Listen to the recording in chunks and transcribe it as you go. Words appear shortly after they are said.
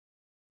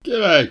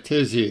G'day,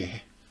 Tez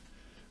here.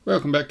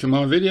 Welcome back to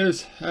my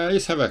videos.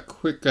 Let's have a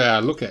quick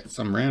look at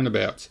some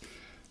roundabouts.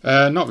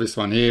 Not this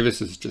one here,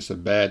 this is just a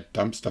bad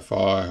dumpster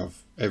fire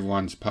of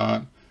everyone's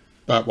part,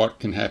 but what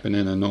can happen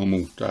in a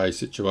normal day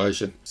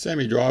situation.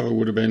 Sammy driver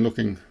would have been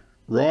looking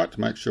right to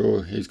make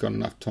sure he's got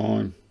enough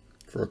time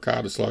for a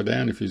car to slow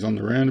down if he's on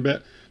the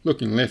roundabout.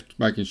 Looking left,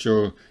 making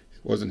sure he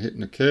wasn't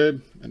hitting the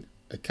curb, and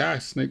a car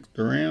sneaked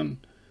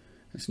around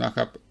and snuck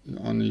up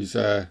on his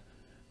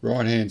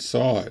right hand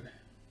side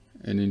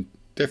and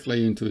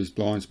definitely into his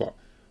blind spot.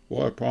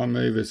 Why prime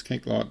movers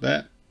kink like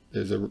that?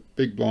 There's a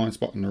big blind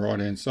spot on the right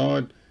hand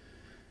side.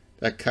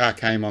 That car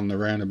came on the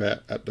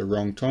roundabout at the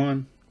wrong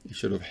time. He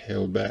should have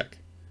held back,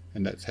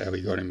 and that's how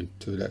he got him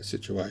into that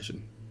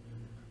situation.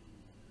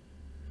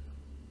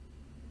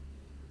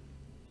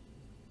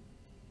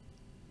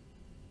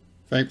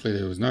 Thankfully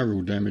there was no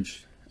real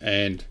damage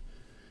and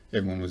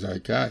everyone was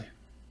okay.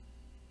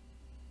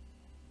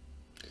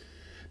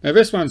 Now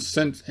this one's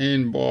sent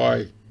in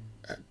by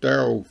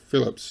Daryle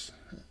Phillips.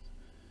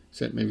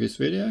 Sent me this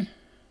video.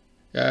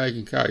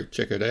 You can go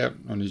check it out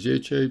on his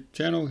YouTube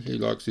channel. He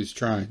likes his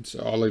train,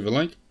 so I'll leave a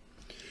link.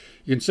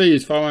 You can see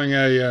he's following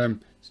a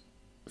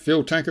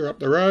fuel tanker up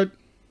the road.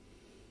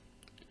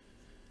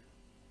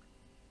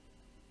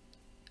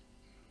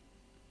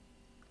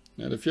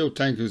 Now the fuel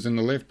tanker's in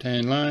the left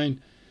hand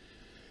lane.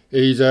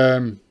 He's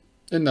in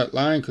that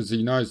lane because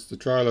he knows the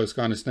trailer is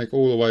going to sneak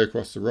all the way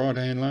across the right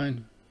hand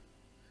lane.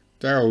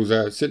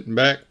 Daryl's sitting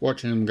back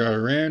watching him go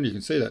around. You can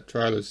see that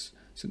trailer's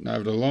sitting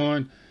over the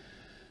line.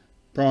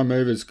 Prime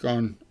mover's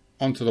gone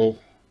onto the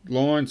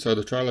line so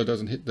the trailer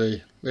doesn't hit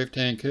the left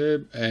hand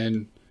curb,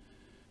 and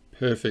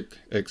perfect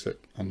exit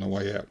on the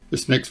way out.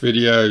 This next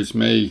video is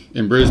me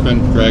in Brisbane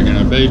dragging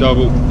a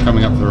B-double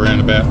coming up the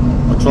roundabout.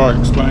 I'll try to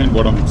explain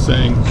what I'm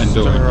seeing and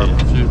doing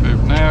here.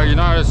 Now you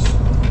notice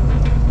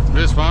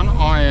this one,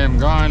 I am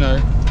going to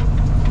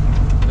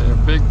be a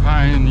big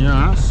pain in the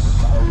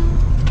ass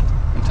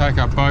and take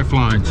up both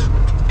lanes.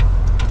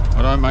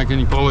 I don't make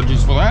any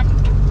apologies for that.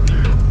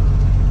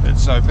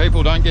 It's so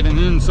people don't get in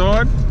the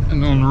inside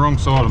and on the wrong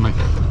side of me.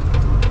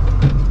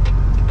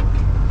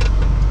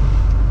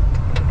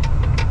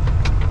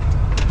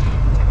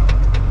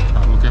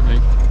 Don't look at me.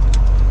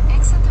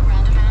 Exit the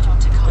roundabout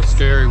onto Cox. It's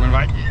scary when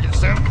they get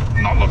yourself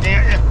not looking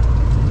at you.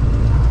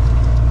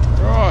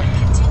 Right.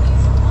 Continue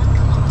for 1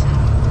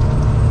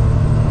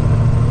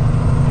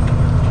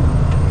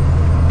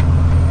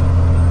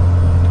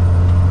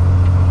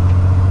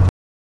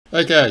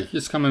 kilometre. Okay,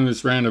 just coming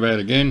this roundabout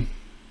again.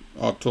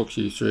 I'll talk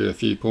you through a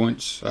few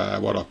points,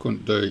 what I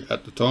couldn't do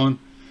at the time.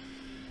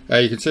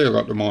 You can see I've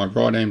got my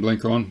right hand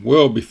blinker on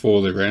well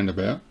before the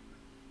roundabout.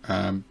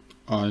 I'm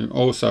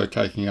also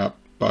taking up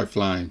both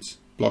lanes,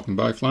 blocking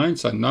both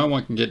lanes, so no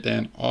one can get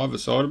down either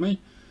side of me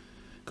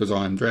because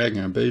I'm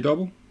dragging a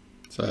B-double,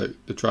 so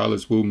the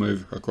trailers will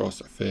move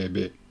across a fair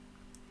bit.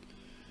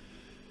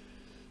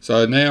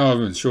 So now I've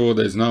ensured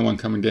there's no one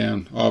coming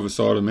down either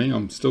side of me.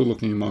 I'm still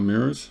looking in my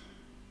mirrors,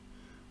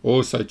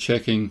 also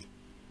checking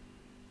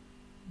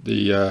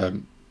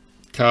the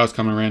cars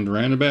coming around the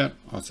roundabout.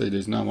 I see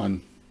there's no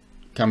one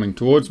coming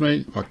towards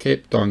me. I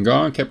kept on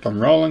going, kept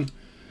on rolling,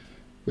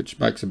 which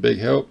makes a big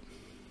help.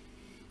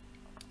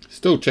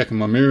 Still checking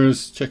my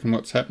mirrors, checking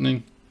what's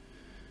happening.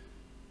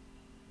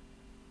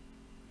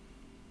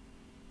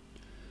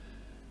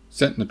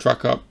 Setting the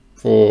truck up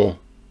for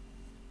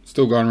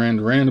still going around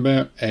the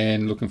roundabout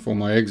and looking for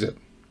my exit.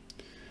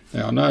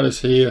 Now I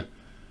notice here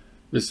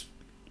this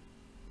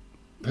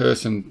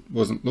person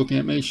wasn't looking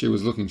at me, she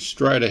was looking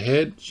straight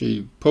ahead.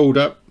 She pulled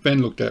up,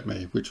 then looked at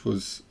me, which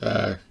was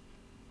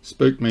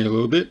spooked me a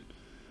little bit.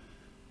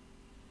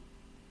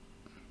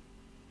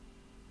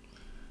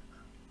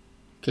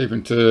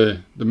 Keeping to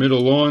the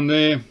middle line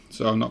there,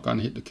 so I'm not going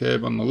to hit the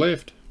curb on the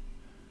left.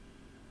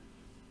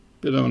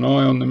 Bit of an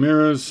eye on the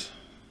mirrors,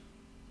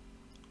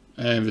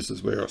 and this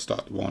is where I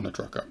start to wind the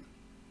truck up.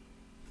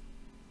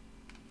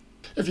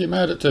 If you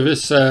made it to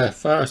this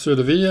far through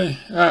the video,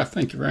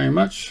 thank you very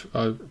much.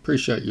 I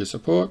appreciate your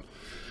support.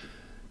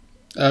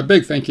 A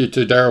big thank you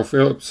to Daryle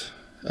Phillips.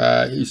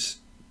 He's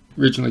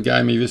originally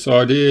gave me this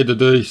idea to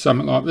do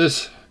something like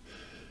this.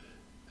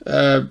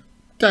 Go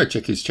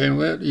check his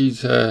channel out.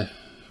 He's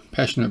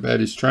passionate about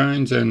his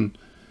trains and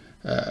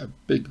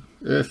big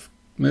earth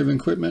moving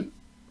equipment.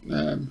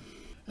 And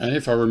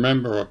if I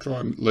remember, I'll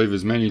try and leave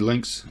as many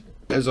links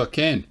as I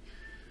can.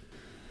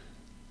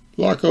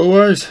 Like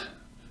always,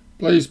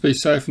 please be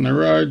safe on the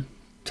road,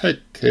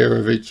 take care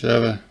of each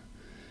other,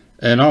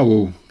 and I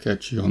will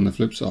catch you on the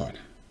flip side.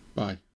 Bye.